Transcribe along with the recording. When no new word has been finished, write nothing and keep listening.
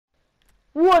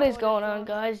What is going on,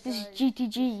 guys? This is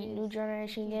GTG, New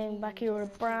Generation Game, back here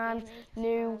with a brand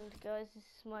new, guys, this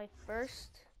is my first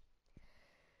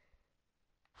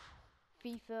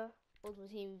FIFA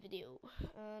Ultimate Team video,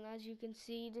 and as you can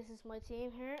see, this is my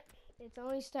team here. It's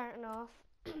only starting off.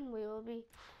 We will be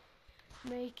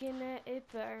making it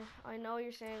better. I know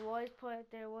you're saying, why is Payet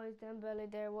there, why is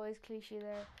Dembele there, why is Clichy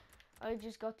there? I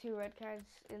just got 2 red cards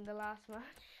in the last match.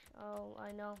 Oh,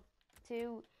 I know.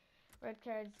 2 red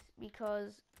cards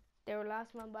because they were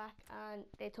last man back and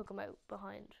they took them out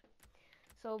behind.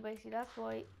 So basically that's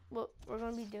why we're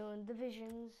going to be doing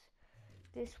divisions.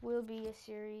 This will be a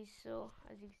series, so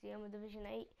as you can see I'm in Division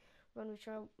 8. We're going to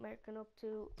try marking up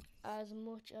to as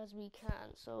much as we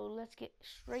can. So let's get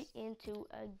straight into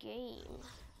a game.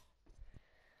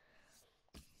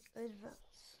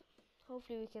 Advance.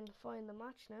 Hopefully we can find the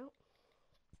match now,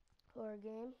 or a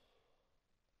game.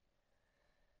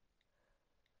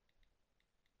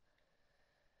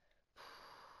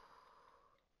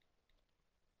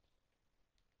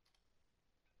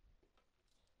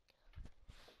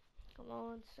 Come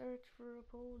on, search for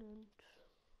opponent.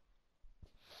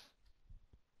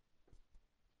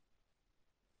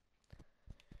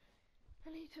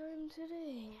 Anytime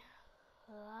today,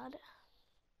 lad.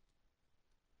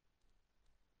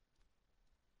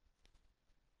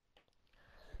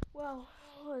 Wow,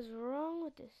 what is wrong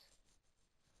with this?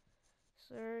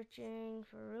 Searching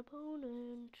for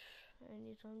opponent.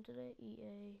 Anytime today,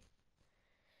 EA.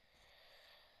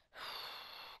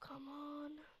 Come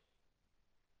on.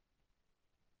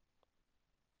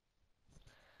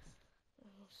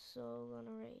 I'm so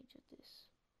gonna rage at this.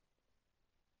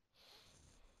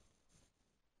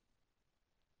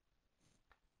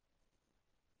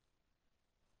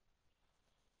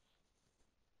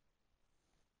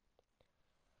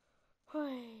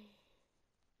 Hi.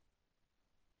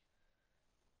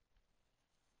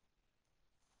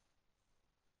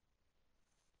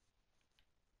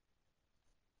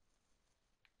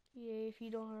 Yeah, if you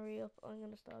don't hurry up, I'm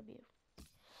gonna stop you.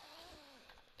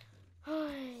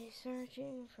 Hi,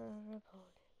 searching for an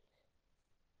opponent.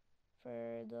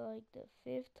 For the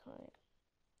 5th time.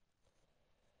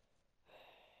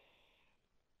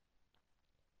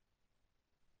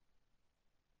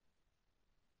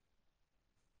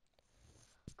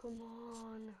 Come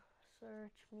on,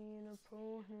 search me an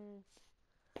opponent.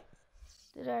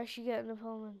 Did I actually get an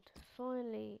opponent?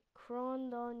 Finally,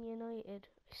 Crondon United.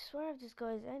 I swear if this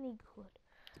guy is any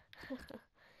good.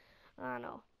 I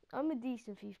know. I'm a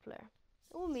decent FIFA player.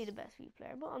 I won't be the best FIFA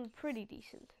player, but I'm pretty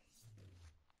decent.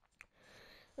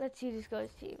 Let's see this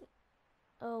guy's team.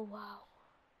 Oh, wow.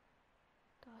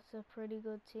 That's a pretty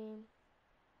good team.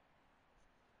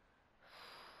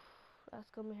 That's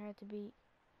going to be hard to beat.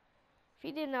 If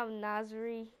he didn't have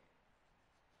Nasri,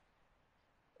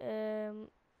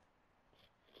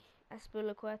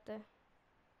 Aspilicueta,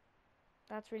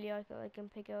 that's really all I can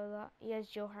pick out of that. He has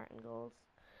Joe Hart in goals,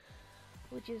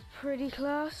 which is pretty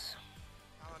class.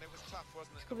 Alan, it was tough,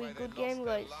 wasn't it? It's going to be a good game,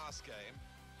 guys. Last game.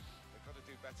 They've got to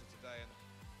do better today, and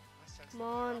come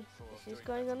on, is this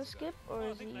guy gonna skip, or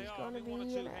is he gonna be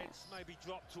an ass? Maybe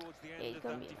drop towards the end Yeah, he's of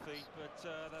gonna that be defeat, but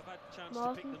they've had a chance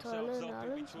Martin, to pick Tyler, themselves up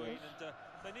in Allen, between, yes. and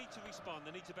they need to respond.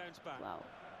 They need to bounce back. Wow.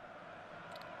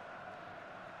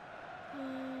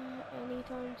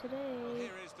 Anytime today. Well,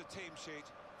 here is the team sheet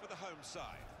for the home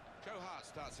side. Joe Hart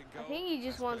starts in goal. I think he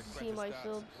just wants to see my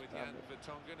subs. As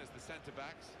the centre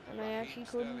backs. And I actually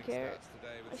couldn't care.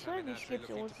 I swear he skipped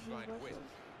it once to see my subs.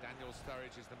 Daniel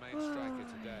Sturridge is the main striker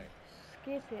today.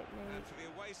 Skip it, man. And for the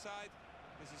away side,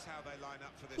 this is how they line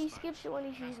up for this He match. skips it when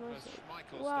he sees my subs.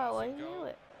 Schmeichel Wow, I starts in knew goal.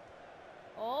 it.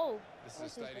 Oh, This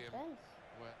that's is a his stadium defense.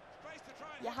 where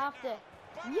You have to.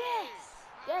 Yes!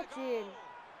 Get in.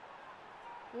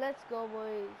 Let's go,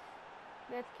 boys.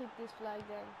 Let's kick this flag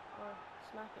then. Or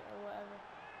smack it or whatever.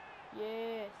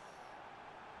 Yes.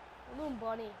 I'm doing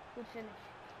Bonnie. Good finish.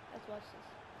 Let's watch this.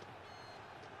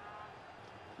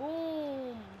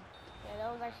 Boom. Yeah, that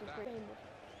was actually pretty good.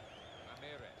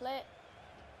 Play it.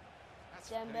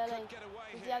 Dembele.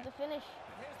 Does he have the finish?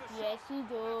 Yes, he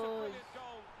does.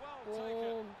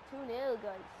 Boom. 2-0,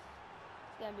 guys.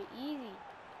 It's going to be easy.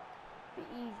 Be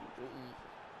easy.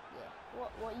 Yeah.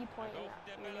 What are you pointing at?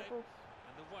 Your nipples?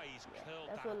 And the way he's curled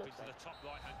that's that what it up looks into like. the top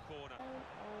right-hand corner. Oh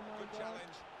my good god.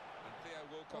 challenge. And Theo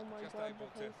Walcott just God,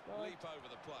 able to leap over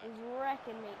the play. He's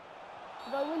wrecking me.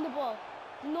 Did I win the ball?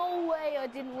 No way I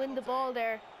didn't win the ball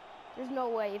there. There's no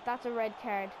way. If that's a red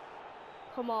card.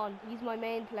 Come on. He's my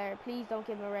main player. Please don't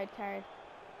give him a red card.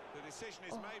 The decision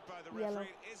is made by the yellow.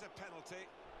 referee. It is a penalty.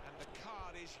 And the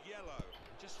card is yellow.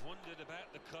 Just wondered about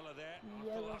the colour there.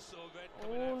 Yellow. I thought I saw red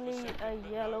coming out for Only a second, a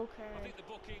but yellow no. card. I think the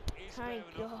booking is Thank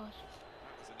fair enough. God.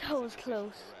 That was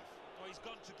close. Well, he's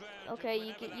gone to ground. Okay, and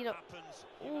you whenever can, that happens,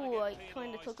 you're gonna ooh, I get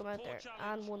kind of penalised. took him out Poor there challenge.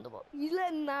 and won the ball. He's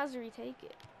letting Nasri take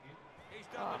it. He's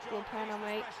done Oh, the good job. panel, He's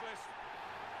the mate. specialist.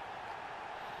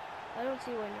 I don't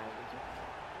see why Nasri took it.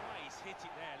 Why he's hit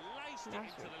it there, laced it into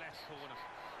Nasri. the left corner.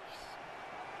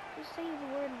 Just say the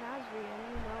word Nasri and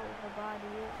you know how bad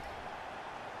he is.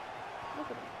 Look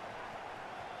at him.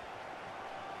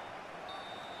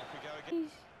 Off we go again.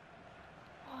 He's...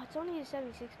 Oh, it's only the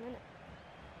 76th minute.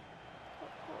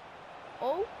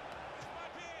 Oh! This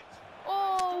might be it.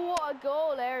 Oh, what a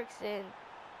goal, Ericsson.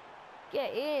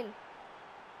 Get in.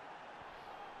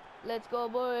 Let's go,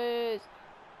 boys.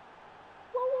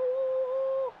 Woo, woo,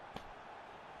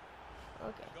 woo.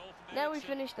 Okay. Goal from Now we Eriksen,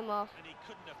 finished them off. and he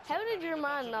couldn't have How took did that your in the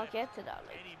man bottom not left get to that?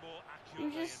 Like, any more he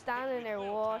was accurately just and hit standing with there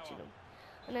will watching power. him.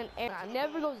 And then it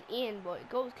never goes in, but it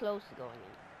goes close to going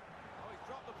in. Oh, he's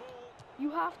dropped the ball.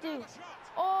 You have Now to. the shot.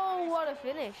 Oh, And he what a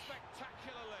scores finish.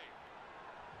 spectacularly.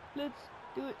 Let's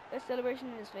do it. A celebration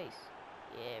in his face.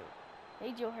 Yeah.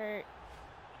 Hey, Joe Hurt.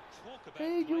 Talk about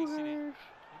Hey, Joe placing it. Hurt.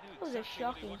 He knew That was a exactly what he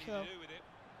shocking wanted throw. to do with it.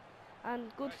 And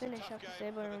good Well, it's a finish, I tough have to game say,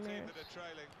 by for the team Ramirez. that are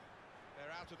trailing.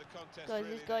 They're out of the contest, Guys,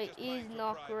 really. this guy They're just is playing for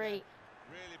not pride. great.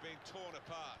 They're really being torn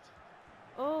apart.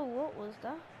 Oh, what was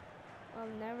that?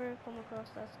 I've never come across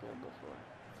that skill before.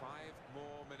 5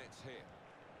 more minutes here.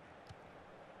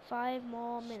 5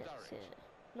 more minutes Sturridge. here.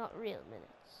 Not real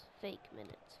minutes. Fake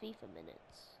minutes. FIFA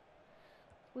minutes.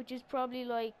 Which is probably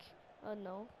like, I don't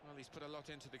know, Well, he's put a lot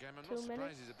into the game. I'm 2 not minutes?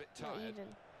 surprised he's a bit Not tired. even.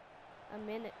 A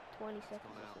minute, 20 seconds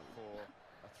Gone or out something.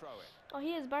 for a throw-in. Oh,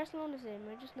 he is Barcelona's name.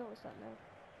 I just noticed that now.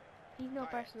 He's not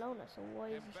Payet. Barcelona, so why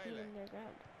is he Dembele. stealing their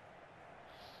ground?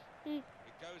 It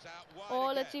goes out wide Oh,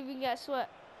 again. let's see if we can get a sweat.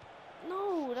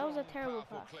 No, that was a Strong, terrible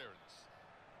powerful pass. clearance.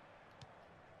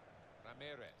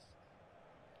 Ramirez.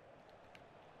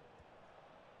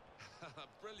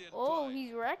 Brilliant Oh, play.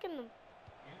 he's wrecking them.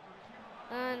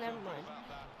 Ah, never Feel good mind. about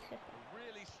that. A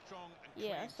really strong and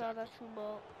Yeah, I clean saw that tackle. through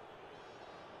ball.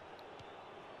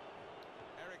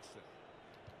 Eriksen.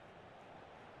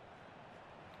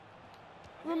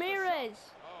 Ramirez!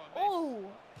 Oh,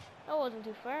 Oh, that wasn't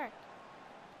too far.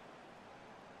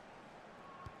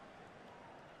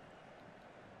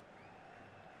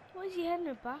 Why is he heading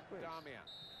it backwards? Damian.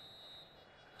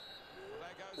 Well, there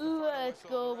goes the final Let's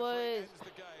whistle. go, The referee boys. ends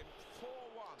the game.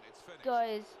 4-1. It's finished.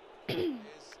 Guys, Is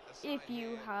a sign if you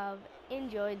here have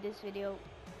enjoyed this video,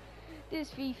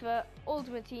 this FIFA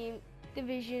Ultimate Team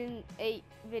Division 8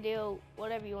 video,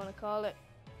 whatever you want to call it,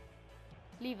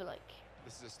 leave a like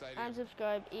This is a stadium. and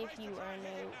subscribe if you are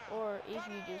new or if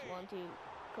you just want to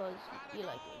because you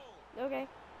like me. Okay,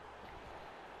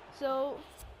 so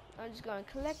I'm just gonna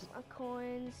collect my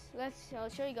coins. I'll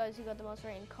show you guys who got the most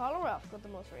rating. Colorado got the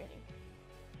most rating.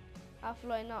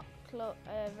 Afterlight not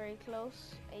very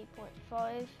close,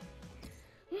 8.5.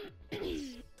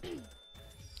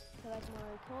 Collect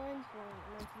my coins for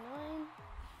 99.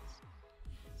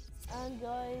 And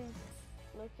guys,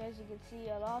 look, as you can see,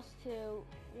 I lost to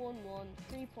 1-1,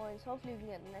 3 points. Hopefully we can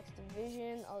get the next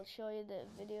division. I'll show you the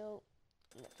video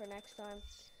for next time.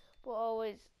 But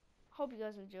always, hope you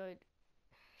guys enjoyed.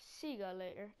 See you guys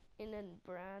later in a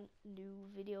brand new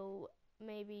video,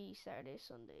 maybe Saturday,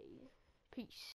 Sunday. Peace.